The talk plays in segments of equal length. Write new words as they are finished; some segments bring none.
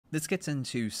This gets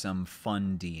into some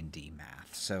fun D&D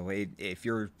math. So if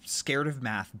you're scared of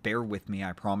math, bear with me.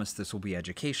 I promise this will be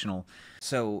educational.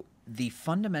 So the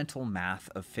fundamental math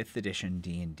of 5th edition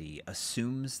D&D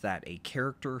assumes that a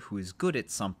character who is good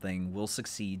at something will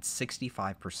succeed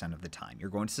 65% of the time. You're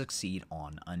going to succeed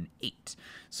on an 8.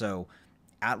 So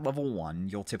at level 1,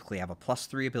 you'll typically have a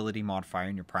 +3 ability modifier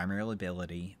in your primary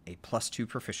ability, a +2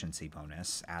 proficiency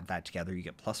bonus. Add that together, you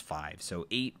get +5. So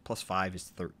 8 plus 5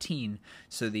 is 13.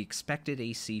 So the expected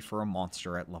AC for a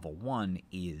monster at level 1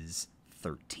 is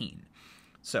 13.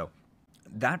 So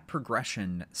that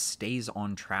progression stays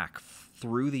on track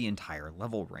through the entire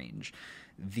level range.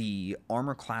 The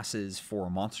armor classes for a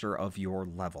monster of your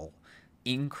level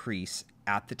increase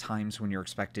at the times when you're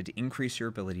expected to increase your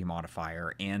ability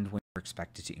modifier and when you're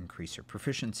expected to increase your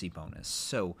proficiency bonus.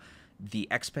 So the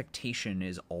expectation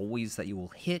is always that you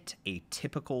will hit a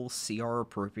typical CR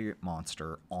appropriate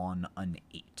monster on an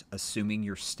 8, assuming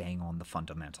you're staying on the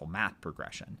fundamental math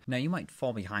progression. Now, you might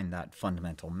fall behind that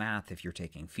fundamental math if you're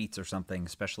taking feats or something,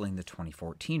 especially in the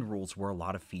 2014 rules where a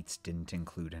lot of feats didn't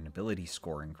include an ability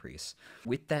score increase.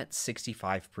 With that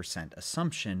 65%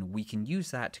 assumption, we can use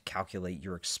that to calculate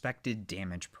your expected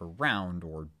damage per round,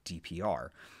 or DPR.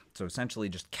 So essentially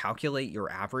just calculate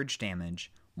your average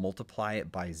damage, multiply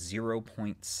it by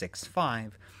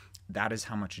 0.65. That is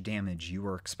how much damage you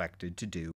are expected to do